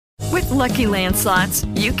Lucky Land Slots,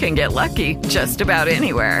 you can get lucky just about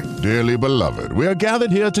anywhere. Dearly beloved, we are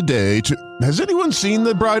gathered here today to... Has anyone seen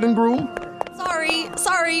the bride and groom?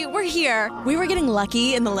 Sorry, we're here. We were getting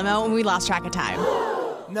lucky in the limo and we lost track of time.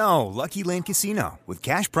 No, Lucky Land Casino, with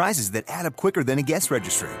cash prizes that add up quicker than a guest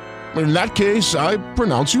registry. In that case, I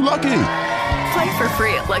pronounce you lucky. Play for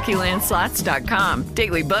free at LuckyLandSlots.com.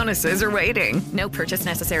 Daily bonuses are waiting. No purchase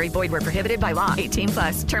necessary. Void where prohibited by law.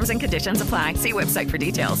 18+. Terms and conditions apply. See website for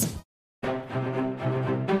details.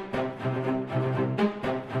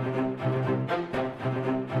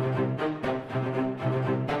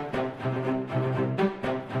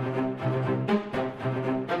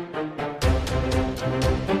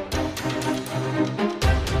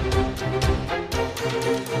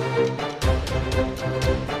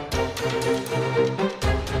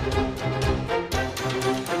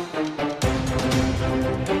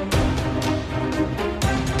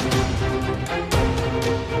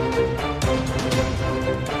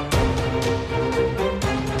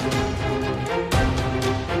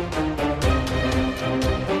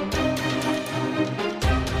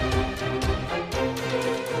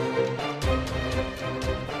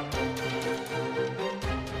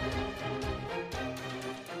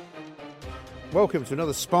 Welcome to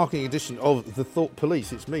another sparkling edition of The Thought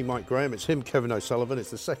Police. It's me, Mike Graham. It's him, Kevin O'Sullivan. It's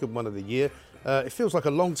the second one of the year. It feels like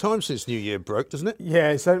a long time since New Year broke, doesn't it?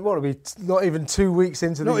 Yeah, so what are we, not even 2 weeks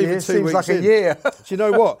into the year? Not even 2 Seems weeks like in. a year. Do you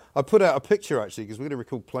know what? I put out a picture, actually, because we're going to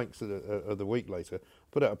record planks of the week later.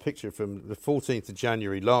 Put out a picture from the 14th of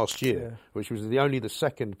January last year, which was only the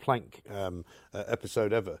second plank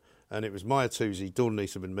episode ever. And it was Maya Toosey, Dawn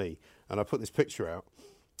Neeson and me. And I put this picture out,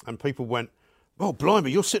 and people went, "Oh, blimey,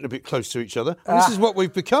 you're sitting a bit close to each other." And this is what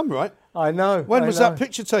we've become, right? I know. When was that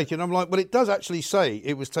picture taken? I'm like, well, it does actually say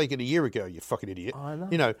it was taken a year ago, you fucking idiot. I know.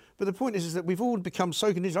 You know, but the point is that we've all become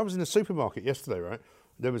so conditioned. I was in the supermarket yesterday, right?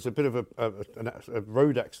 There was a bit of a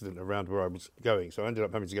road accident around where I was going, so I ended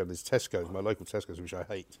up having to go to this Tesco's, my local Tesco's, which I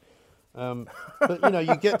hate. But, you know,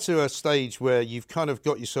 you get to a stage where you've kind of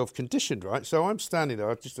got yourself conditioned, right? So I'm standing there,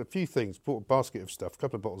 I've just a few things, bought a basket of stuff, a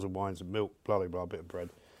couple of bottles of wine, some milk, blah, blah, blah, a bit of bread.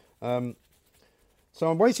 So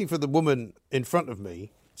I'm waiting for the woman in front of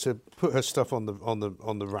me to put her stuff on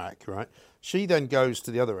the rack, right? She then goes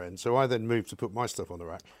to the other end, so I then move to put my stuff on the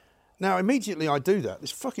rack. Now, immediately I do that, this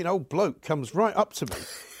fucking old bloke comes right up to me,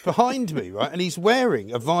 behind me, right? And he's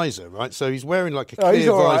wearing a visor, right? So he's wearing like a clear he's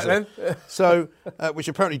all visor. right, then. So, which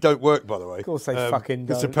apparently don't work, by the way. Of course they fucking don't.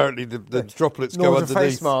 Because apparently the droplets Nor go the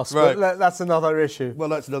underneath. face mask, right. but that's another issue. Well,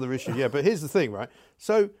 that's another issue, yeah. But here's the thing, right?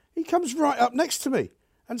 So he comes right up next to me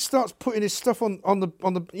and starts putting his stuff on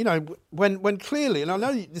the you know, when clearly, and I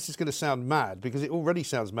know this is going to sound mad because it already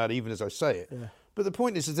sounds mad even as I say it. Yeah. But the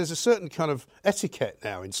point is there's a certain kind of etiquette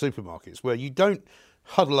now in supermarkets where you don't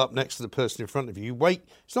huddle up next to the person in front of you. You wait.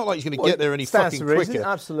 It's not like you're going to get there any fucking quicker.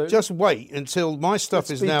 Absolutely. Just wait until my stuff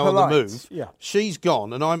is now polite. on the move. Yeah. She's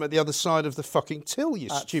gone and I'm at the other side of the fucking till, you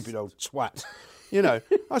stupid old twat. You know,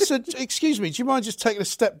 I said, excuse me, do you mind just taking a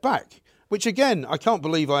step back? Which, again, I can't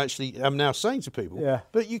believe I actually am now saying to people. Yeah.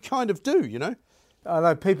 But you kind of do, you know? I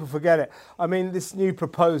know, people forget it. I mean, this new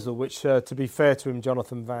proposal, which, to be fair to him,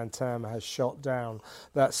 Jonathan Van Tam has shot down,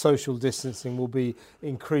 that social distancing will be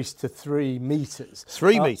increased to 3 metres.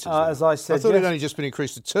 3 metres? As I said... I thought it had only just been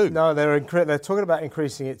increased to 2. No, they're talking about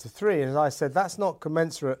increasing it to 3. And as I said, that's not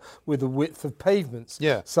commensurate with the width of pavements.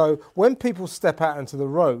 Yeah. So when people step out into the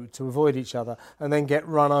road to avoid each other and then get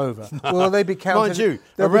run over, will they be counted, mind you,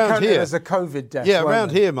 they'll be around counted here, as a COVID death? Yeah,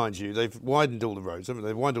 around here, mind you, they've widened all the roads, haven't they?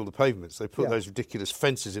 They've widened all the pavements. They put those ridiculous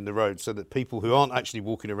fences in the road so that people who aren't actually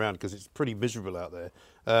walking around, because it's pretty miserable out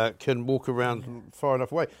there, can walk around far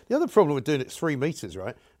enough away. The other problem with doing it 3 metres,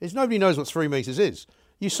 right, is nobody knows what 3 metres is.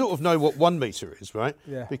 You sort of know what 1 metre is, right?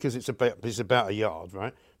 Yeah. Because it's about a yard,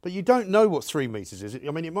 right? But you don't know what 3 metres is.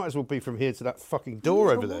 I mean, it might as well be from here to that fucking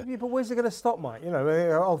door over there. Yeah, but where's it going to stop, Mike? You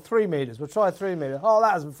know, 3 metres. We'll try 3 metres. Oh,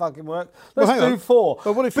 that hasn't fucking worked. Let's do 4.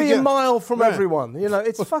 But what if be you a mile from everyone? You know,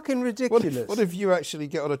 it's fucking What ridiculous. if you actually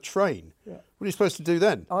get on a train? Yeah. What are you supposed to do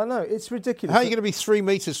then? I know, it's ridiculous. How are you going to be 3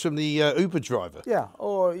 metres from the Uber driver? Yeah,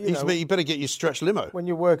 or, you better get your stretch limo. When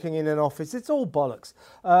you're working in an office, it's all bollocks.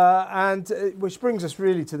 Which brings us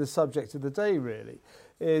really to the subject of the day, really,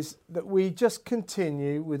 is that we just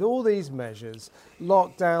continue with all these measures,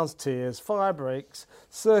 lockdowns, tiers, fire breaks,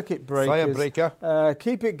 circuit breakers. Fire breaker.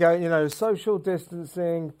 Keep it going, social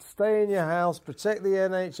distancing, stay in your house, protect the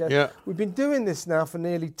NHS. Yeah. We've been doing this now for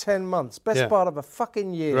nearly 10 months, best part of a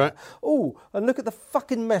fucking year. Right. Oh, and look at the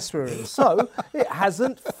fucking mess we're in. So, it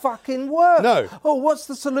hasn't fucking worked. No. Oh, what's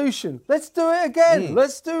the solution? Let's do it again.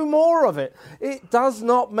 Let's do more of it. It does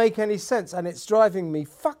not make any sense, and it's driving me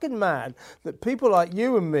fucking mad that people like you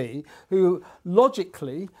you and me, who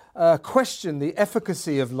logically question the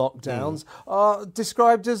efficacy of lockdowns, are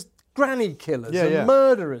described as granny killers and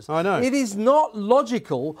murderers. I know. It is not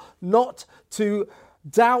logical not to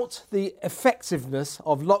doubt the effectiveness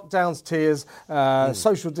of lockdowns, tiers,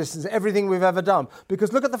 social distance, everything we've ever done.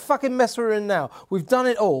 Because look at the fucking mess we're in now. We've done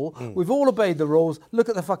it all. We've all obeyed the rules. Look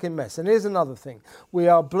at the fucking mess. And here's another thing. We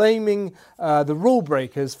are blaming the rule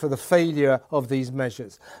breakers for the failure of these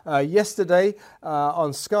measures. Yesterday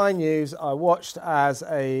on Sky News, I watched as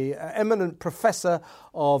a eminent professor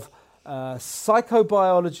of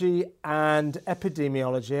psychobiology and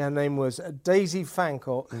epidemiology. Her name was Daisy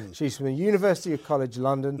Fancourt. She's from the University of College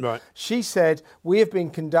London. Right. She said, we have been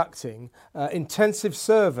conducting intensive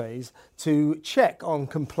surveys to check on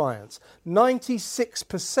compliance.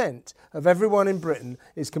 96% of everyone in Britain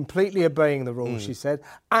is completely obeying the rules, she said.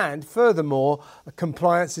 And furthermore,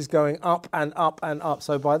 compliance is going up and up and up.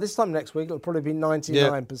 So by this time next week, it'll probably be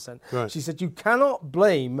 99%. Right. She said, you cannot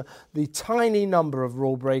blame the tiny number of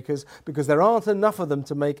rule breakers because there aren't enough of them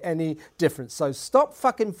to make any difference. So stop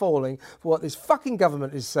fucking falling for what this fucking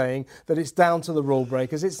government is saying, that it's down to the rule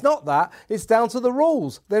breakers. It's not that. It's down to the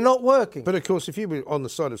rules. They're not working. But of course, if you were on the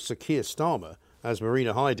side of Sir Keir Starmer, as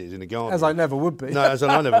Marina Hyde did in The Guardian... As I never would be. No, as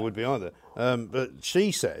I never would be either. But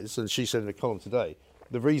she says, and she said in a column today,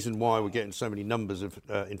 the reason why we're getting so many numbers of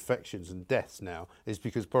infections and deaths now is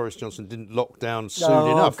because Boris Johnson didn't lock down soon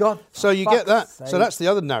enough. God, so you get that. sake. So that's the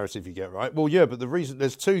other narrative you get, right? Well, yeah, but the reason...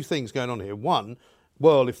 There's two things going on here. One...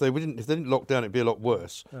 Well, if they didn't lock down, it'd be a lot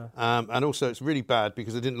worse. Yeah. And also, it's really bad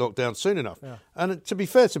because they didn't lock down soon enough. Yeah. And to be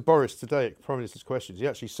fair to Boris today at Prime Minister's Questions, he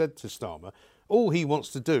actually said to Starmer, all he wants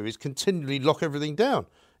to do is continually lock everything down.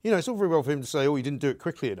 You know, it's all very well for him to say, oh, he didn't do it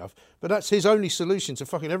quickly enough. But that's his only solution to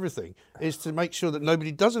fucking everything, is to make sure that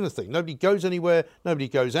nobody does anything. Nobody goes anywhere. Nobody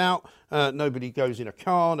goes out. Nobody goes in a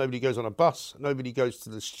car. Nobody goes on a bus. Nobody goes to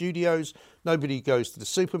the studios. Nobody goes to the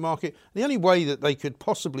supermarket. The only way that they could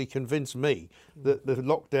possibly convince me that the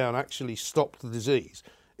lockdown actually stopped the disease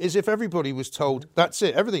is if everybody was told, that's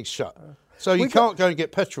it, everything's shut. So you can't go and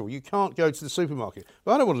get petrol. You can't go to the supermarket.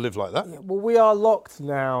 But I don't want to live like that. Yeah, well, we are locked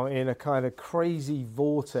now in a kind of crazy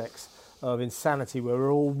vortex of insanity where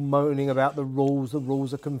we're all moaning about the rules. The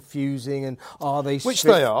rules are confusing and are they Which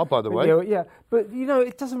strict? they are, by the way. Yeah, but, you know,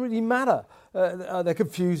 it doesn't really matter. They're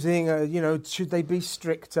confusing, you know, should they be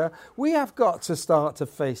stricter? We have got to start to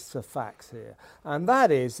face the facts here. And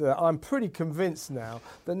that is that I'm pretty convinced now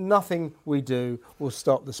that nothing we do will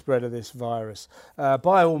stop the spread of this virus.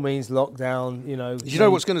 By all means, lockdown, you know. You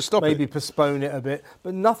know what's going to stop maybe postpone it a bit,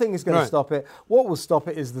 but nothing is going to stop it. What will stop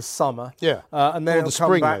it is the summer. Yeah. And then or it'll the come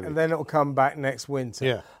spring, back, maybe. and then it'll come back next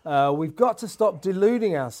winter. Yeah. We've got to stop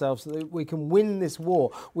deluding ourselves so that we can win this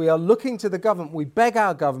war. We are looking to the government. We beg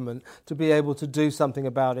our government to be able to do something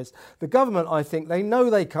about it. The government, I think, they know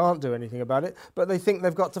they can't do anything about it, but they think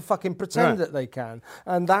they've got to fucking pretend that they can.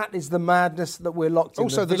 And that is the madness that we're locked in.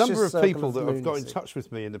 Also, the number of people that have got in lunacy. touch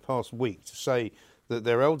with me in the past week to say that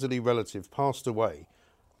their elderly relative passed away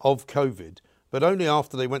of COVID, but only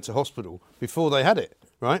after they went to hospital before they had it,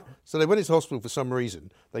 right? So they went into hospital for some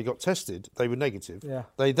reason. They got tested. They were negative. Yeah.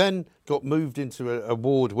 They then got moved into a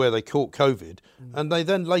ward where they caught COVID, and they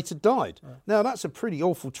then later died. Now, that's a pretty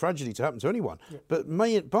awful tragedy to happen to anyone. Yeah. But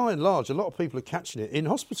by and large, a lot of people are catching it in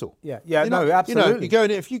hospital. Yeah, You absolutely. know, you go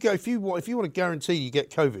in. If you want to guarantee you get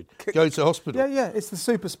COVID, go to hospital. Yeah, it's the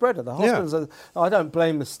super spreader. The hospitals are. I don't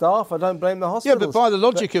blame the staff. I don't blame the hospitals. Yeah, but by the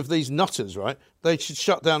logic of these nutters, right? They should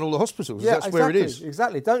shut down all the hospitals. Yeah, that's where it is.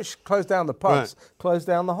 Exactly. Don't close down the pubs. Right. Close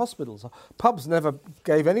down the hospitals. Pubs never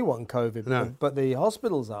gave anyone COVID, but the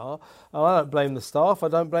hospitals are. I don't blame the staff. I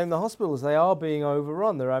don't blame the hospitals. They are being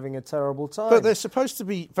overrun. They're having a terrible time. But they're supposed to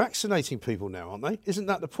be vaccinating people now, aren't they? Isn't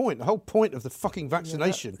that the point? The whole point of the fucking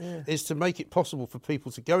vaccination is to make it possible for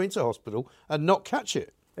people to go into hospital and not catch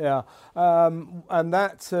it. Yeah, and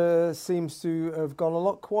that seems to have gone a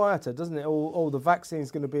lot quieter, doesn't it? The vaccine's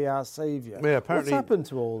going to be our saviour. Yeah, apparently. What's happened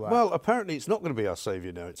to all that? Well, apparently it's not going to be our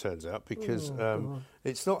saviour now, it turns out, because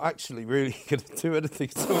it's not actually really going to do anything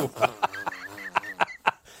at all.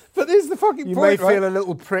 But here's the fucking you point, may feel a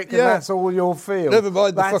little prick, and that's all you'll feel. Never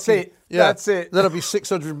mind the that's fucking... it. Yeah, that's it. That'll be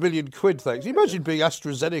 600 million quid, thanks. You imagine being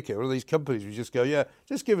AstraZeneca, one of these companies who just go,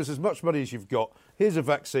 just give us as much money as you've got. Here's a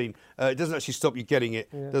vaccine. It doesn't actually stop you getting it.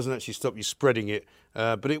 It doesn't actually stop you spreading it.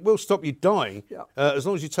 But it will stop you dying as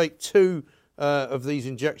long as you take 2 of these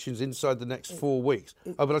injections inside the next 4 weeks.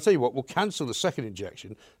 But I'll tell you what, we'll cancel the second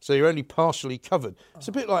injection, so you're only partially covered. It's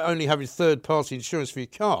a bit like only having third-party insurance for your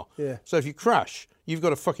car. Yeah. So if you crash, you've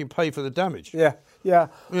got to fucking pay for the damage. Yeah, yeah.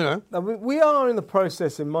 You know? Now, we are in the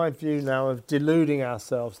process, in my view now, of deluding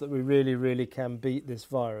ourselves that we really, really can beat this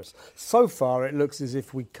virus. So far, it looks as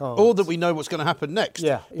if we can't. Or that we know what's going to happen next.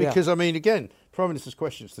 Yeah, Because, I mean, again, Prime Minister's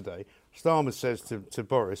questions today, Starmer says to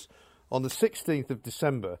Boris, on the 16th of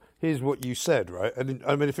December, here's what you said, right? And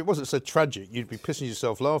I mean, if it wasn't so tragic, you'd be pissing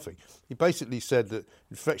yourself laughing. He basically said that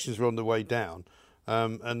infections were on the way down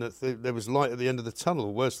and that there was light at the end of the tunnel,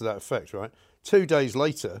 or words to that effect, right? 2 days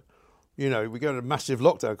later, you know, we go into a massive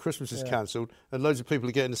lockdown, Christmas is cancelled, and loads of people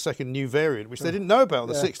are getting a second new variant, which they didn't know about on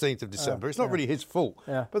the 16th of December. It's not really his fault.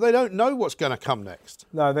 Yeah. But they don't know what's going to come next.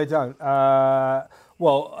 No, they don't.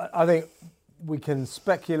 Well, I think we can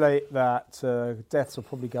speculate that deaths will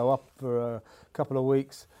probably go up for a couple of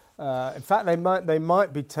weeks. In fact, they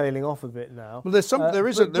might be tailing off a bit now. Well, there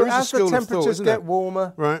is a school of thought, as the temperatures get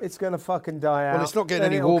warmer, right, it's going to fucking die out. Well, it's not getting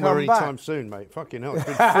any warmer anytime soon, mate. Fucking hell, it's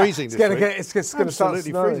been freezing this week. It's going to start snowing.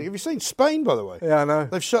 Freezing. Have you seen Spain, by the way? Yeah, I know.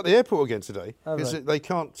 They've shut the airport again today because they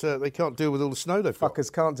can't deal with all the snow they've got.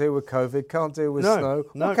 Fuckers can't deal with COVID, can't deal with snow.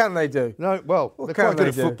 No. What can they do? No, well, What they're can quite good they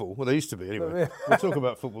at do? football. Well, they used to be anyway. We'll talk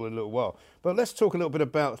about football in a little while. But let's talk a little bit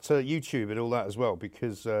about YouTube and all that as well,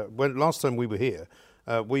 because when last time we were here,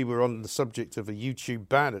 we were on the subject of a YouTube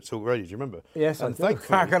ban at Talk Radio. Do you remember? Yes, and I do.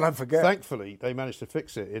 How can I forget? Thankfully, they managed to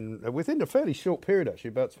fix it within a fairly short period, actually,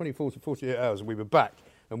 about 24 to 48 hours, and we were back.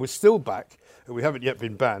 And we're still back, and we haven't yet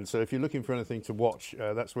been banned. So if you're looking for anything to watch,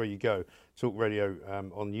 that's where you go, Talk Radio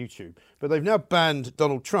on YouTube. But they've now banned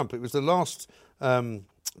Donald Trump. It was the last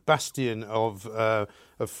bastion of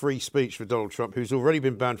free speech for Donald Trump, who's already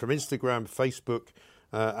been banned from Instagram, Facebook,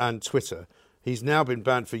 and Twitter. He's now been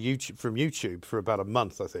banned from YouTube for about a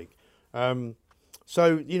month, I think.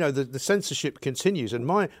 So, you know, the censorship continues. And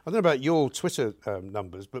I don't know about your Twitter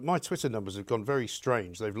numbers, but my Twitter numbers have gone very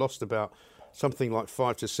strange. They've lost about something like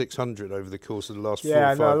 500 to 600 over the course of the last 4 or 5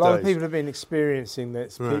 days. Yeah, a lot of people have been experiencing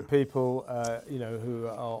this. Right. People, you know, who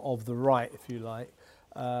are of the right, if you like.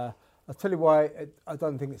 I'll tell you why I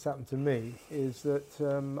don't think it's happened to me, is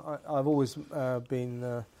that I've always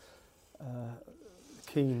been...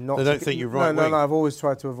 keen not they don't think you're right. No, I've always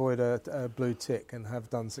tried to avoid a blue tick and have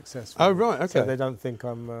done successfully. Oh, right, okay. So they don't think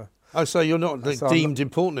I'm... so you're not deemed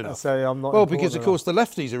important enough? I say I'm not. Well, because of course the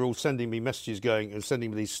lefties are all sending me messages and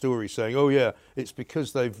sending me these stories saying, oh yeah, it's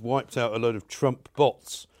because they've wiped out a load of Trump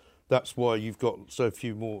bots. That's why you've got so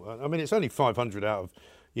few more. I mean, it's only 500 out of,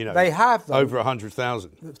 you know, they have over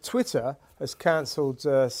 100,000. Twitter has cancelled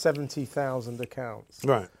 70,000 accounts.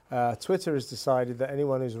 Right. Twitter has decided that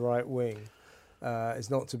anyone who's right wing is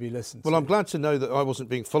not to be listened to. Well, I'm glad to know that I wasn't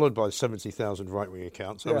being followed by 70,000 right-wing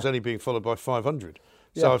accounts. I was only being followed by 500.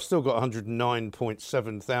 So I've still got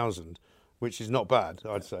 109.7 thousand, which is not bad,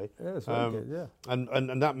 I'd say. Yeah, that's very good, yeah.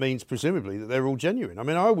 And that means, presumably, that they're all genuine. I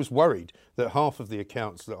mean, I was worried that half of the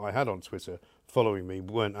accounts that I had on Twitter following me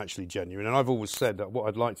weren't actually genuine. And I've always said that what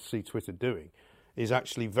I'd like to see Twitter doing is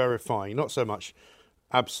actually verifying, not so much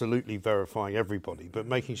absolutely verifying everybody, but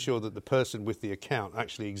making sure that the person with the account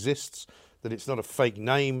actually exists, that it's not a fake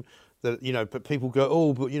name, that, you know, but people go,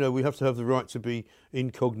 oh, but, you know, we have to have the right to be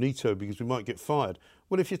incognito because we might get fired.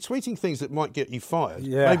 Well, if you're tweeting things that might get you fired,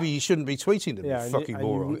 maybe you shouldn't be tweeting them, you fucking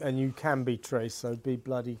moron. And you can be traced, so be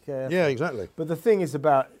bloody careful. Yeah, exactly. But the thing is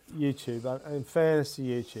about YouTube, in fairness to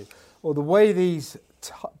YouTube, or the way these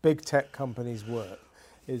big tech companies work,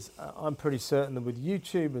 is I'm pretty certain that with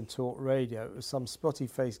YouTube and Talk Radio, it was some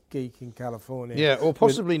spotty-faced geek in California. Yeah, or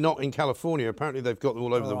possibly not in California. Apparently they've got them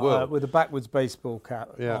all over the world. With a backwards baseball cap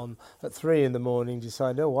on at 3 a.m,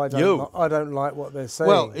 decide, I don't like what they're saying.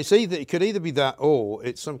 Well, it could either be that, or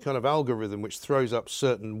it's some kind of algorithm which throws up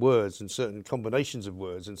certain words and certain combinations of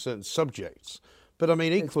words and certain subjects. But I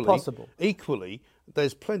mean, equally,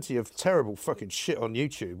 there's plenty of terrible fucking shit on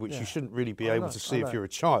YouTube which you shouldn't really be able to see if you're a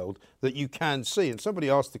child, that you can see. And somebody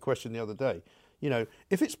asked the question the other day, you know,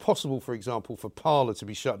 if it's possible, for example, for Parler to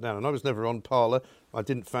be shut down, and I was never on Parler, I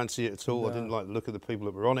didn't fancy it at all, I didn't like the look of the people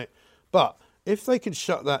that were on it, but if they can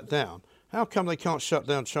shut that down, how come they can't shut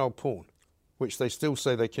down child porn, which they still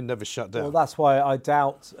say they can never shut down? Well, that's why I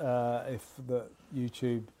doubt if the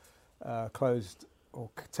YouTube closed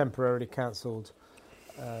or temporarily cancelled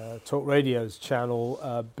Talk Radio's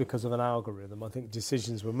channel because of an algorithm. I think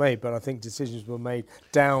decisions were made, but I think decisions were made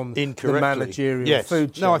down the managerial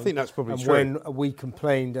food chain. No, I think that's probably and true. When we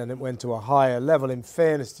complained and it went to a higher level, in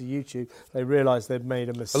fairness to YouTube, they realised they'd made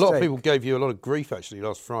a mistake. A lot of people gave you a lot of grief, actually,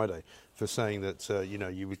 last Friday for saying that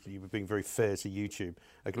you were being very fair to YouTube,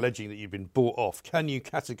 alleging that you'd been bought off. Can you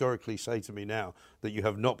categorically say to me now that you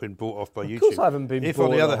have not been bought off by YouTube? Of course I haven't been If,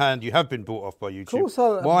 bought on the other off. hand, you have been bought off by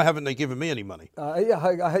YouTube, why haven't they given me any money?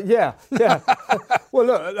 Yeah. Well,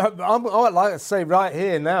 Well, look, I'd like to say right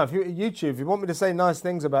here now, if you want me to say nice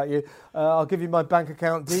things about you, I'll give you my bank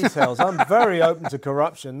account details. I'm very open to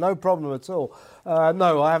corruption, no problem at all.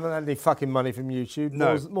 No, I haven't had any fucking money from YouTube.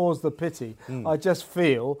 No. More's the pity. I just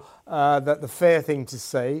feel that the fair thing to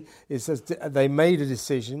say is that they made a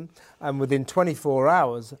decision, and within 24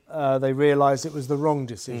 hours, they realised it was the wrong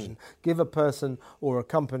decision. Give a person or a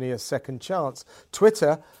company a second chance.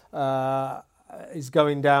 Twitter is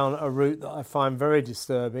going down a route that I find very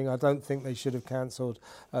disturbing. I don't think they should have cancelled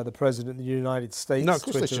the President of the United States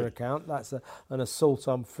Twitter account. That's an assault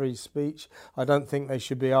on free speech. I don't think they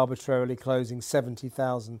should be arbitrarily closing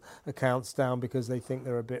 70,000 accounts down because they think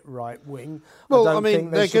they're a bit right-wing. Well, I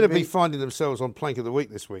mean, they're going to be finding themselves on Plank of the Week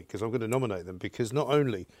this week because I'm going to nominate them because not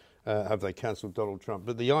only have they cancelled Donald Trump,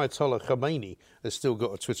 but the Ayatollah Khomeini has still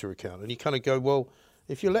got a Twitter account. And you kind of go, well,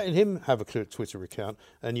 if you're letting him have a Twitter account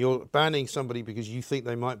and you're banning somebody because you think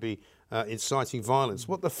they might be inciting violence,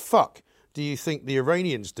 what the fuck do you think the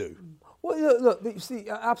Iranians do? Well, look, you see,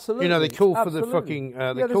 absolutely. You know, they call for the fucking.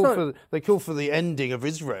 They call for the ending of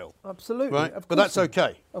Israel. Absolutely, right? But that's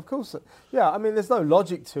okay. Of course, yeah. I mean, there's no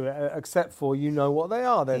logic to it except for you know what they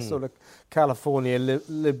are. They're sort of California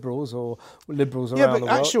liberals or liberals around the world.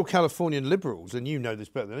 Yeah, but actual Californian liberals, and you know this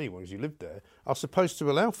better than anyone because you lived there, are supposed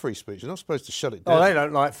to allow free speech. They're not supposed to shut it down. Oh, they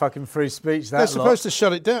don't like fucking free speech. They're supposed to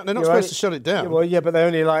shut it down. They're not supposed to shut it down. Yeah, well, yeah, but they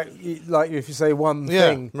only like you if you say one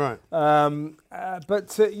thing. Right.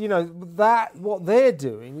 But you know that what they're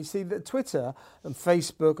doing. You see that Twitter and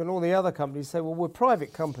Facebook and all the other companies say, well, we're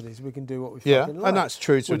private companies. We can do what we fucking like. And that's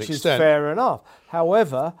true to an extent. Which is fair enough.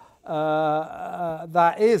 However,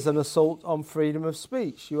 that is an assault on freedom of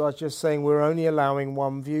speech. You are just saying we're only allowing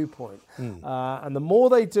one viewpoint. And the more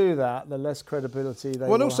they do that, the less credibility they will have.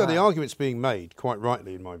 Well, also the argument's being made, quite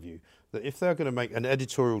rightly in my view, that if they're going to make an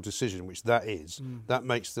editorial decision, which that is, that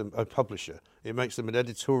makes them a publisher. It makes them an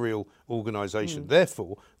editorial organisation.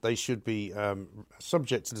 Therefore, they should be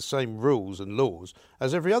subject to the same rules and laws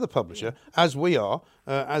as every other publisher, as we are,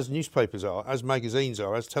 as newspapers are, as magazines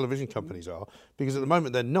are, as television companies are, because at the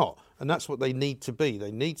moment they're not. And that's what they need to be.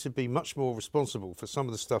 They need to be much more responsible for some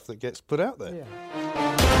of the stuff that gets put out there.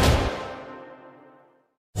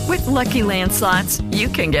 With Lucky Land Slots, you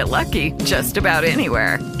can get lucky just about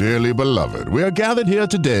anywhere. Dearly beloved, we are gathered here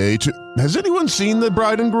today to... Has anyone seen the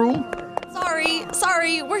bride and groom?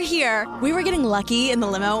 Sorry, we're here. We were getting lucky in the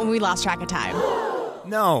limo and we lost track of time.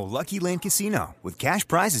 No, Lucky Land Casino, with cash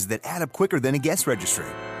prizes that add up quicker than a guest registry.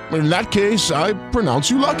 In that case, I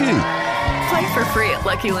pronounce you lucky. Play for free at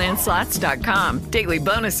LuckyLandSlots.com. Daily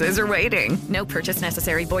bonuses are waiting. No purchase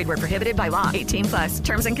necessary. Void where prohibited by law. 18+.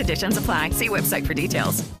 Terms and conditions apply. See website for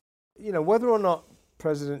details. You know, whether or not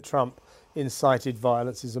President Trump incited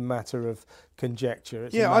violence is a matter of conjecture.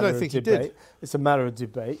 It's I don't think he did. It's a matter of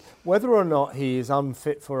debate. Whether or not he is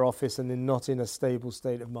unfit for office and not in a stable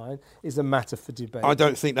state of mind is a matter for debate. I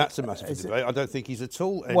don't think that's a matter for debate. I don't think he's at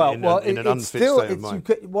all in an unfit state of mind.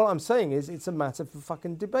 What I'm saying is it's a matter for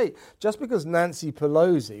fucking debate. Just because Nancy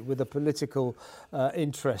Pelosi, with a political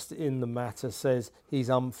interest in the matter, says he's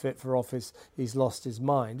unfit for office, he's lost his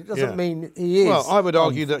mind, it doesn't mean he is. Well, I would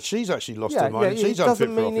argue that she's actually lost her mind and she's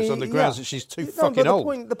unfit for office on the grounds that she's too fucking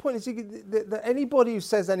old. The point is that anybody who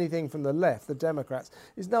says anything from the left, the Democrats,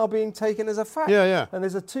 is now being taken as a fact. And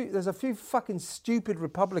there's a few fucking stupid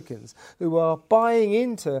Republicans who are buying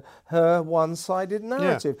into her one-sided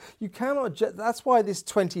narrative. You cannot. That's why this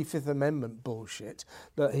 25th Amendment bullshit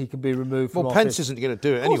that he can be removed from office. Well, Pence isn't going to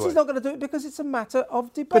do it anyway. Of course, he's not going to do it because it's a matter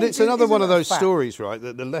of debate. But it's another one of those stories, right,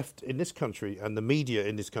 that the left in this country and the media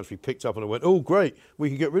in this country picked up on and went, "Oh, great, we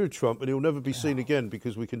can get rid of Trump and he'll never be seen again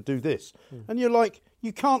because we can do this." And you're like,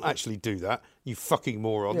 you can't actually do that, you fucking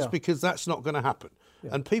morons, because that's not going to happen.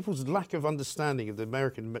 And people's lack of understanding of the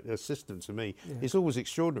American system, to me, is always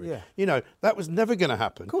extraordinary. You know, that was never going to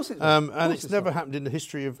happen. Of course it and it's never happened in the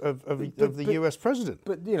history of the US president.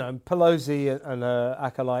 But, you know, Pelosi and her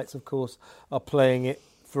acolytes, of course, are playing it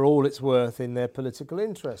for all it's worth in their political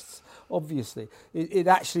interests, obviously. It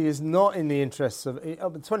actually is not in the interests of... the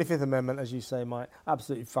 25th Amendment, as you say, Mike,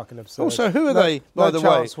 absolutely fucking absurd. Also, who are they, by the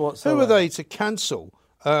way, who are they to cancel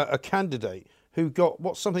a candidate who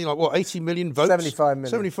got, something like 80 million votes? 75 million.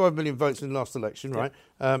 75 million votes in the last election, right?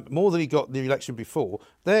 More than he got the election before.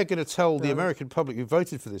 They're going to tell the American public who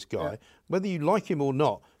voted for this guy, whether you like him or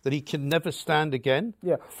not, that he can never stand again.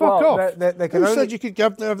 Fuck off. Who said you could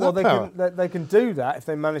have that power? They can do that if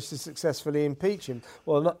they manage to successfully impeach him.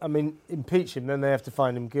 Well, impeach him, then they have to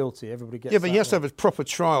find him guilty. Everybody gets but he has to have a proper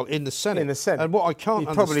trial in the Senate. In the Senate. And what I can't He'd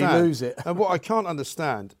understand... probably lose it. And what I can't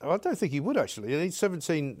understand... I don't think he would, actually. He needs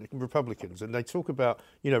 17 Republicans, and they talk about,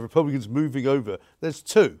 Republicans moving over. There's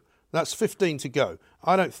 2. That's 15 to go.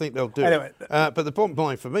 I don't think they'll do Anyway, it. But the bottom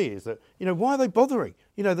line for me is that, why are they bothering?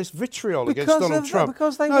 This vitriol against Donald Trump.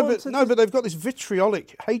 Because they but they've got this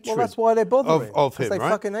vitriolic hatred. Well, that's why they're bothering. Of him, they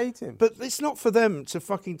right? fucking hate him. But it's not for them to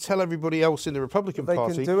fucking tell everybody else in the Republican They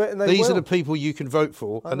Party. can do it, and they these will. are the people you can vote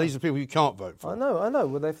for, and these are the people you can't vote for. I know.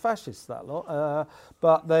 Well, they're fascists, that lot.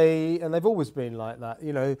 But they've always been like that.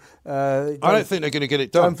 I don't think they're going to get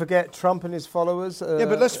it done. Don't forget Trump and his followers. Yeah,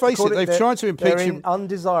 but let's face it, they've tried to impeach him.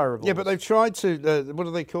 Undesirable. Yeah, but they've tried to. What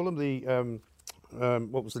do they call them?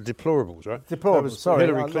 What was the deplorables, right? Deplorables. Sorry,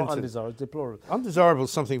 Hillary not Clinton. undesirable. Deplorables. Undesirable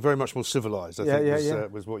is something very much more civilised. I think yeah.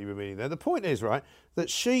 was what you were meaning there. The point is, right, that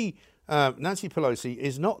she, Nancy Pelosi,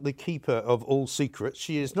 is not the keeper of all secrets.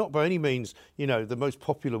 She is not by any means, the most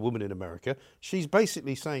popular woman in America. She's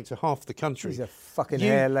basically saying to half the country, She's a fucking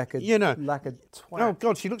hair-lacquered twat. Oh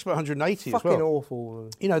God, she looks about 180 as well. Fucking awful.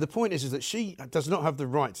 The point is that she does not have the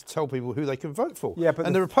right to tell people who they can vote for. Yeah,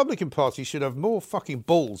 but the Republican Party should have more fucking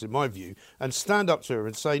balls, in my view, and stand up to her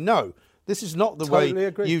and say, no, this is not the way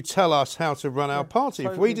agree. you tell us how to run our party.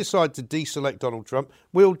 Totally. If we decide to deselect Donald Trump,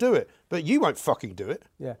 we'll do it. But you won't fucking do it.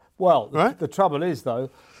 Yeah. Well, right? the trouble is,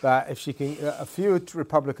 though, that if she can, a few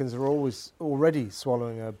Republicans are already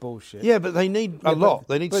swallowing her bullshit. Yeah, but they need a lot.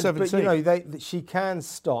 They need 17. But she can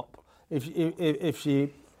stop if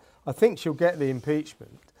she. I think she'll get the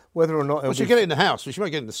impeachment, whether or not. Well, she'll get it in the House, but she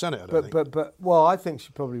won't get it in the Senate. I don't think. But I think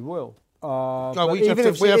she probably will. We have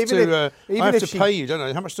to pay you, don't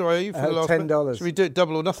I? How much do I owe you for the last $10. Should we do it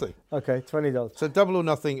double or nothing? Okay, $20. So double or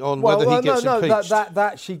nothing on whether he gets impeached.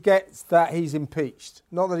 That she gets that he's impeached,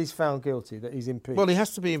 not that he's found guilty, that he's impeached. Well, he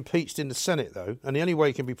has to be impeached in the Senate, though, and the only way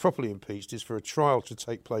he can be properly impeached is for a trial to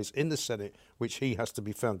take place in the Senate, which he has to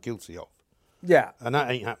be found guilty of. Yeah, and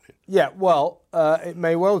that ain't happening. Yeah, well, it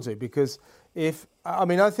may well do, because I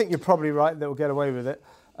think you're probably right that we'll get away with it,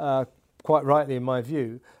 quite rightly in my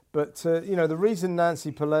view. But, the reason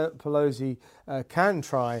Nancy Pelosi can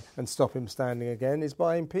try and stop him standing again is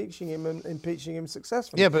by impeaching him and impeaching him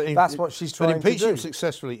successfully. Yeah, but that's what she's trying to do. But impeaching him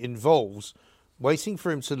successfully involves waiting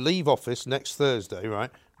for him to leave office next Thursday,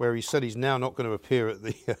 right, where he said he's now not going to appear at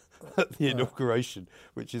the inauguration,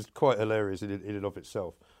 which is quite hilarious in and of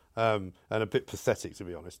itself. And a bit pathetic, to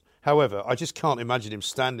be honest. However, I just can't imagine him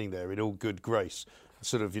standing there in all good grace,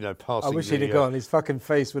 sort of, passing. I wish he'd have gone. His fucking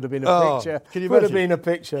face would have been a picture. Can you would have been a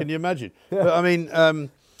picture. Can you imagine? Yeah. But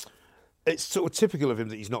it's sort of typical of him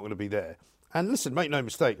that he's not going to be there. And listen, make no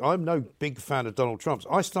mistake, I'm no big fan of Donald Trump's.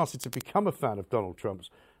 I started to become a fan of Donald Trump's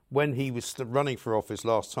when he was running for office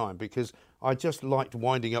last time, because I just liked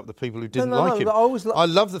winding up the people who didn't like him. I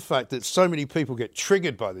love the fact that so many people get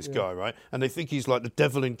triggered by this guy, right? And they think he's like the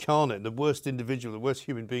devil incarnate, the worst individual, the worst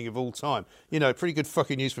human being of all time. Pretty good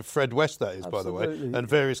fucking news for Fred West, that is, Absolutely. by the way, and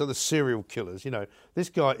various other serial killers. This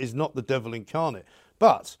guy is not the devil incarnate.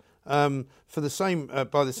 But by the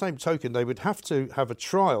same token, they would have to have a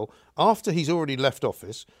trial after he's already left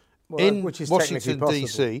office. In Washington,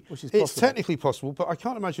 D.C. It's technically possible, but I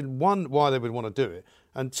can't imagine, one, why they would want to do it,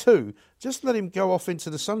 and two, just let him go off into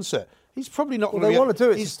the sunset. He's probably not going to... Well, they want to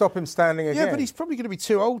do it to stop him standing again. Yeah, but he's probably going to be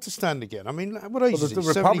too old to stand again. I mean, what age is he? The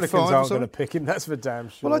Republicans aren't going to pick him, that's for damn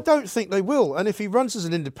sure. Well, I don't think they will. And if he runs as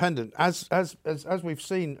an independent, as we've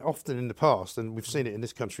seen often in the past, and we've seen it in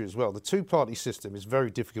this country as well, the two-party system is very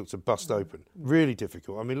difficult to bust open. Really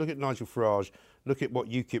difficult. I mean, look at Nigel Farage. Look at what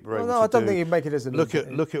UKIP were able to do. No, I don't think he'd make it as an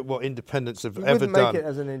independent. Look at what independents have ever done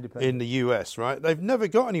in the US, right? They've never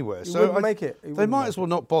got anywhere. So make it. They might as well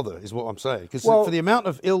not bother, is what I'm saying. Because for the amount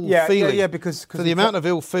of ill feeling, for the amount of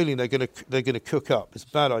ill feeling they're going to cook up, it's a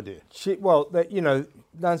bad idea.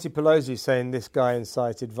 Nancy Pelosi is saying this guy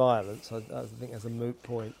incited violence. I think that's a moot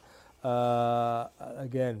point.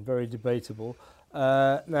 Again, very debatable.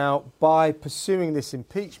 Now, by pursuing this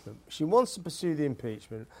impeachment, she wants to pursue the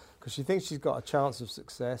impeachment because she thinks she's got a chance of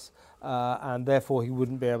success, and therefore he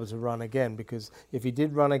wouldn't be able to run again, because if he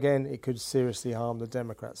did run again, it could seriously harm the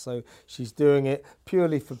Democrats. So she's doing it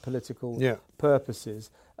purely for political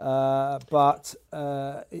purposes. But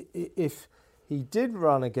if he did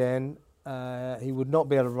run again, he would not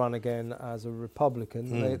be able to run again as a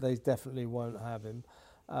Republican. They definitely won't have him.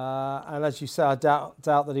 And as you say, I doubt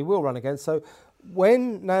that he will run again. So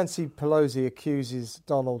when Nancy Pelosi accuses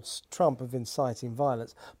Donald Trump of inciting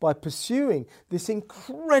violence, by pursuing this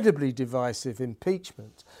incredibly divisive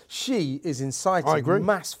impeachment, she is inciting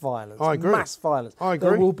mass violence. I agree. Mass violence. I agree.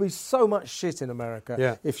 There will be so much shit in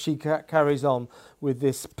America if she carries on with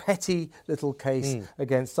this petty little case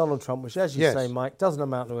against Donald Trump, which, as you say, Mike, doesn't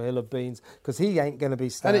amount to a hill of beans, because he ain't going to be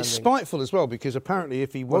standing. And it's spiteful as well, because apparently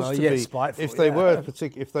if he was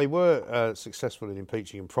if they were successful in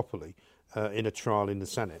impeaching him properly, in a trial in the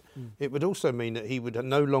Senate, it would also mean that he would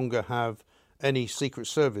no longer have any Secret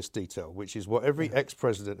Service detail, which is what every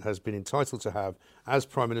ex-president has been entitled to have, as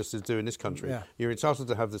prime ministers do in this country. Yeah. You're entitled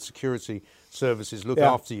to have the security services look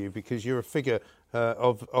after you because you're a figure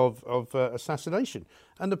of assassination.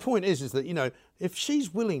 And the point is that, you know, if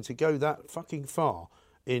she's willing to go that fucking far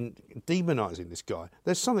in demonising this guy,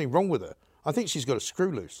 there's something wrong with her. I think she's got a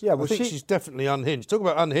screw loose. Yeah, well, I think she's definitely unhinged. Talk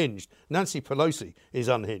about unhinged. Nancy Pelosi is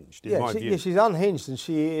unhinged, in my view. Yeah, she's unhinged, and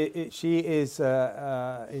she is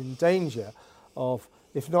in danger of,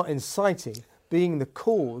 if not inciting, being the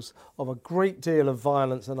cause of a great deal of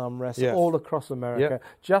violence and unrest all across America,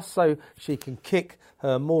 just so she can kick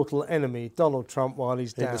her mortal enemy, Donald Trump, while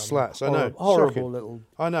he's down. In the slats, I know. Horrible Shocking. little...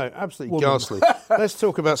 I know, absolutely woman. ghastly. Let's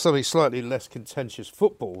talk about something slightly less contentious,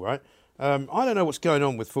 football, right? I don't know what's going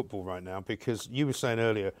on with football right now because you were saying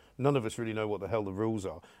earlier, none of us really know what the hell the rules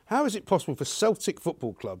are. How is it possible for Celtic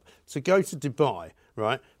Football Club to go to Dubai,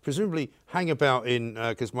 right, presumably hang about in,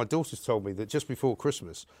 because my daughter's told me that just before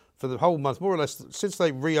Christmas, for the whole month, more or less, since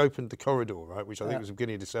they reopened the corridor, right, which I think was the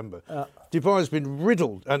beginning of December, Dubai has been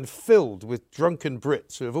riddled and filled with drunken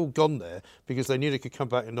Brits who have all gone there because they knew they could come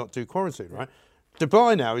back and not do quarantine, right?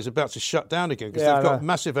 Dubai now is about to shut down again because they've got a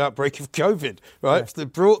massive outbreak of COVID, right? Yeah. They're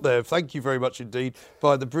brought there, thank you very much indeed,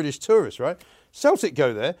 by the British tourists, right? Celtic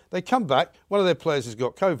go there, they come back, one of their players has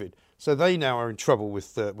got COVID. So they now are in trouble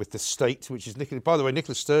with the state, which is, by the way,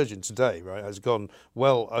 Nicola Sturgeon today, right, has gone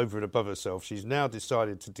well over and above herself. She's now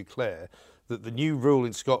decided to declare that the new rule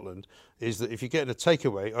in Scotland is that if you're getting a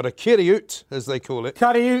takeaway on a carry-out, as they call it,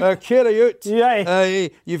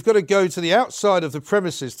 you've got to go to the outside of the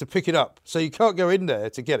premises to pick it up. So you can't go in there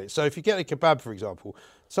to get it. So if you get a kebab, for example,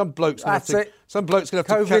 some bloke's going to have to...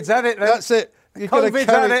 COVID's at it then. That's it. You can't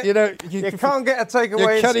get a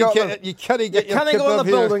takeaway in Scotland. You can't get your kebab go in the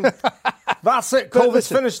building. That's it. COVID's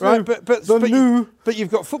finished now. But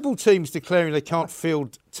you've got football teams declaring they can't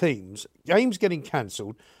field teams, games getting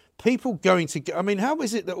cancelled, people going to... I mean, how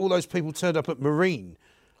is it that all those people turned up at Marine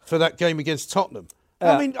for that game against Tottenham?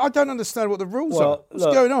 I mean, I don't understand what the rules are. What's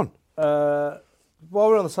going on? While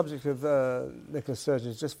we're on the subject of Nicola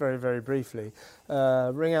Sturgeon, just very, very briefly,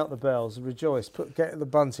 ring out the bells, rejoice, get the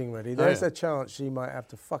bunting ready. There's a chance she might have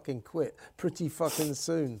to fucking quit pretty fucking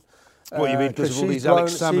soon. What you mean because of all these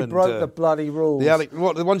Alex Salmond? She broke the bloody rules.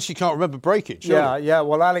 The ones she can't remember breaking? Surely. Yeah.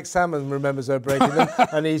 Well, Alex Salmond remembers her breaking them,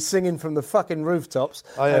 and he's singing from the fucking rooftops.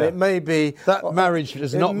 And it may be that marriage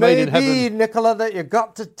is not made in heaven. It may be, Nicola, that you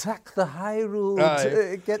got to tack the high road.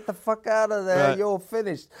 Get the fuck out of there. You're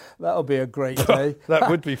finished. That'll be a great day. That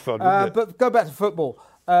would be fun, wouldn't it? But go back to football.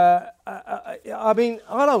 I mean,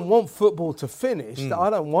 I don't want football to finish. I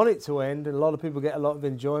don't want it to end. And a lot of people get a lot of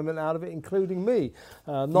enjoyment out of it, including me.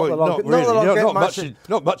 Not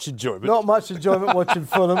much enjoyment. Not much enjoyment watching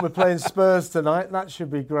Fulham. We're playing Spurs tonight. That should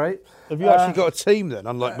be great. Have you actually got a team then,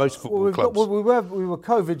 unlike most football clubs? We were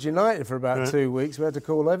COVID United for about 2 weeks. We had to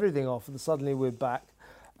call everything off, and suddenly we're back.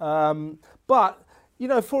 But, you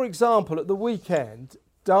know, for example, at the weekend,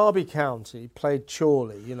 Derby County played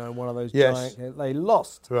Chorley, you know, one of those giant... They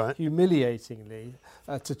lost humiliatingly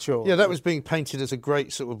to Chorley. Yeah, that was being painted as a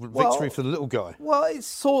great sort of victory for the little guy. Well, it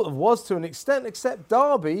sort of was to an extent, except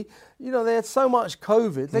Derby, you know, they had so much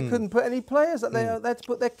COVID, they couldn't put any players out. They had to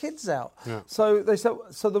put their kids out. Yeah. So they said,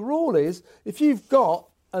 so the rule is, if you've got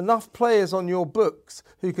enough players on your books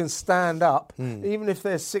who can stand up, even if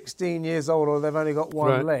they're 16 years old or they've only got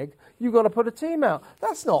one leg, you've got to put a team out.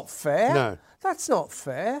 That's not fair. No. That's not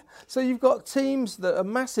fair. So you've got teams that are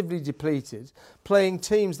massively depleted playing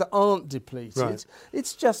teams that aren't depleted. Right.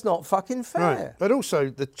 It's just not fucking fair. Right. But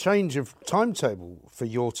also, the change of timetable for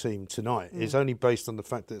your team tonight is only based on the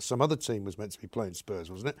fact that some other team was meant to be playing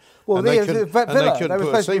Spurs, wasn't it? Well, Villa. They were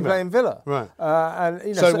supposed to be playing Villa. Right. And,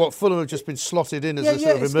 you know, so what, Fulham have just been slotted in as a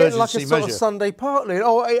sort of emergency measure? Like a sort of Sunday partly.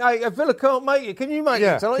 Oh, Villa can't make it. Can you make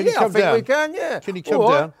it tonight? I think we can, Can you come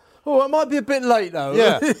down? Oh, it might be a bit late though.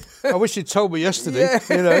 Yeah, I wish you'd told me yesterday.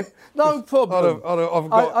 You know, no problem.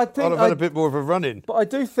 I'd have had a bit more of a run-in. But I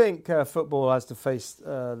do think football has to face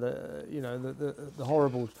the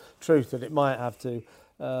horrible truth that it might have to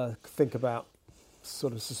think about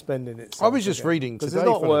sort of suspending itself. I was just reading today. It's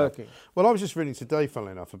not working. Well, I was just reading today,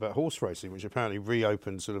 funnily enough, about horse racing, which apparently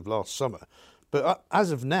reopened sort of last summer. But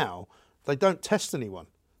as of now, they don't test anyone.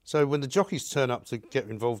 So when the jockeys turn up to get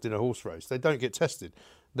involved in a horse race, they don't get tested.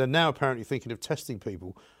 They're now apparently thinking of testing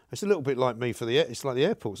people. It's a little bit like me it's like the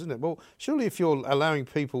airports, isn't it? Well, surely if you're allowing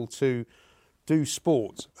people to do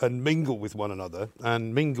sport and mingle with one another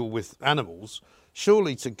and mingle with animals,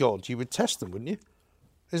 surely to God you would test them, wouldn't you?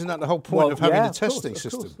 Isn't that the whole point of having the testing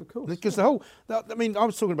system? Of course. Because I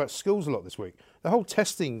was talking about schools a lot this week. The whole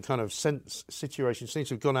testing kind of situation seems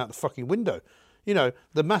to have gone out the fucking window. You know,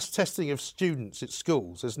 the mass testing of students at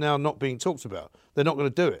schools is now not being talked about. They're not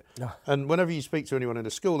going to do it. No. And whenever you speak to anyone in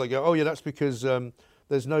a school, they go, oh, yeah, that's because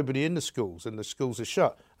there's nobody in the schools and the schools are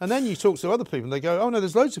shut. And then you talk to other people and they go, oh, no,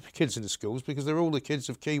 there's loads of kids in the schools because they're all the kids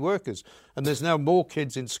of key workers. And there's now more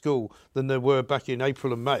kids in school than there were back in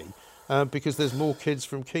April and May. Because there's more kids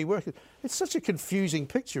from key workers. It's such a confusing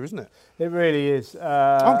picture, isn't it? It really is.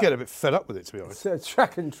 I'm getting a bit fed up with it, to be honest.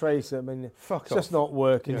 Track and trace, I mean, fuck it's off. just not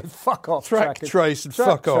working. Yeah. Fuck off. Track, trace, and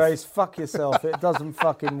fuck off. Trace, fuck yourself. It doesn't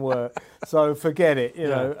fucking work. So forget it. You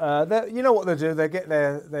know. You know what they do? They get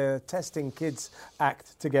their testing kids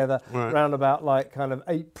act together round about like kind of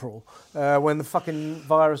April when the fucking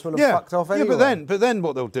virus will have fucked off anyway. Yeah, but then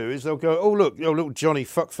what they'll do is they'll go, oh look, your little Johnny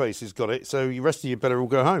fuckface has got it, so the rest of you better all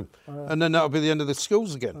go home, and then that'll be the end of the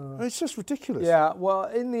schools again. It's just ridiculous. Yeah, well,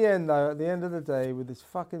 in the end, though, at the end of the day, with this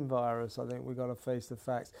fucking virus, I think we've got to face the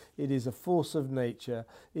facts. It is a force of nature.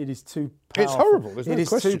 It is too powerful. It's horrible. There's no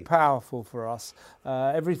question. It is too powerful for us.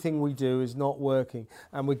 Everything we do is not working.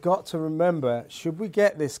 And we've got to remember, should we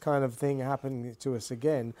get this kind of thing happening to us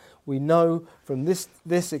again, we know from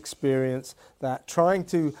this experience that trying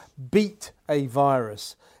to beat a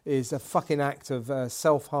virus is a fucking act of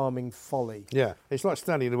self-harming folly. Yeah, it's like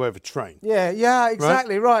standing in the way of a train. Yeah,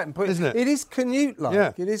 exactly right. And isn't it? It is Canute-like.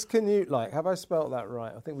 Yeah. It is Canute-like. Have I spelt that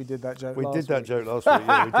right? I think we did that joke last week. We did that joke last week,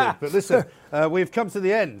 yeah, we did. But listen, we've come to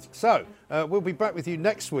the end. So, we'll be back with you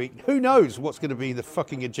next week. Who knows what's going to be the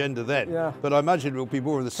fucking agenda then? Yeah. But I imagine it'll be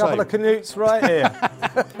more of the same. Couple of Canutes right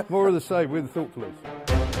here. More of the same with the Thought Police.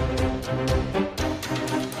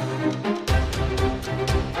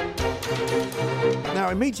 Now,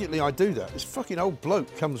 immediately I do that, this fucking old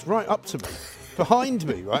bloke comes right up to me, behind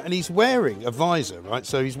me, right, and he's wearing a visor, right,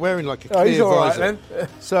 so he's wearing like a clear he's all visor. right, then.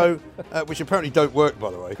 So, which apparently don't work, by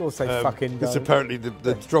the way. Of course they fucking don't. Because apparently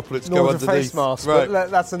the droplets Nor go underneath. face mask, right. but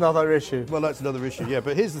that's another issue. Well, that's another issue, yeah,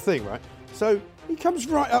 but here's the thing, right, so he comes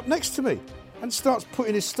right up next to me and starts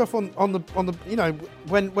putting his stuff on the you know,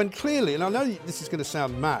 when clearly, and I know this is going to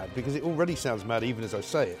sound mad, because it already sounds mad even as I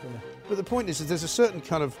say it, but the point is there's a certain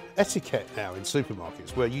kind of etiquette now in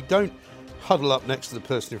supermarkets where you don't huddle up next to the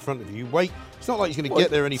person in front of you. You wait. It's not like he's going to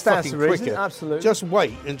get there any fucking quicker. Absolutely. Just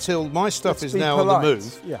wait until my stuff is now polite. on the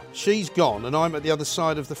move. Yeah. She's gone and I'm at the other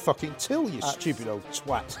side of the fucking till, you stupid old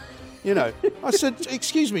twat. You know, I said,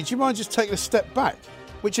 excuse me, do you mind just taking a step back?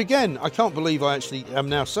 Which, again, I can't believe I actually am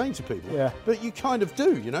now saying to people. Yeah. But you kind of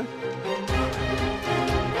do, you know?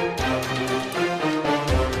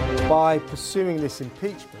 By pursuing this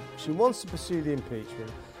impeachment, she wants to pursue the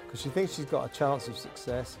impeachment because she thinks she's got a chance of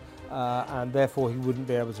success, and therefore he wouldn't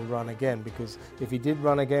be able to run again, because if he did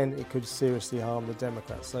run again, it could seriously harm the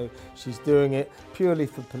Democrats. So she's doing it purely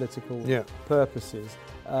for political purposes.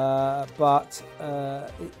 But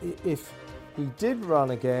if he did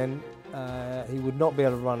run again, he would not be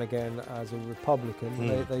able to run again as a Republican.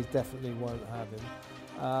 They definitely won't have him.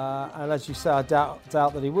 And as you say, I doubt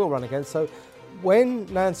that he will run again. So when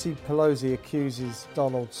Nancy Pelosi accuses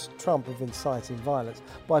Donald Trump of inciting violence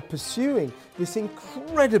by pursuing this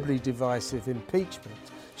incredibly divisive impeachment,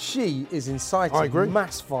 she is inciting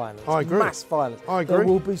mass violence. I agree. Mass violence. I agree. There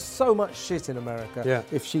will be so much shit in America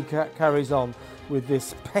if she carries on with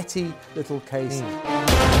this petty little case.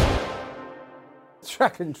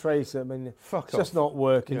 Track and trace, I mean, it's just not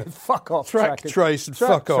working. Yeah. Fuck off. Track, trace, and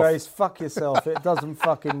fuck off. Trace, fuck yourself. It doesn't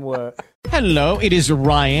fucking work. Hello, it is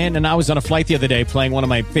Ryan, and I was on a flight the other day playing one of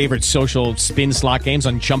my favorite social spin slot games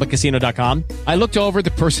on ChumbaCasino.com. I looked over at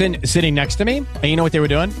the person sitting next to me, and you know what they were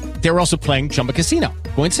doing? They were also playing Chumba Casino.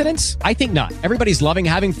 Coincidence? I think not. Everybody's loving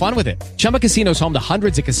having fun with it. Chumba Casino is home to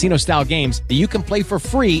hundreds of casino-style games that you can play for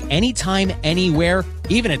free anytime, anywhere,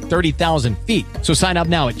 even at 30,000 feet. So sign up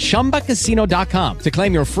now at ChumbaCasino.com to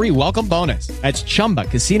claim your free welcome bonus. That's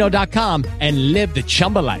ChumbaCasino.com and live the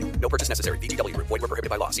Chumba life. No purchase necessary. VGW. Void where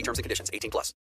prohibited by law. See terms and conditions. 18+.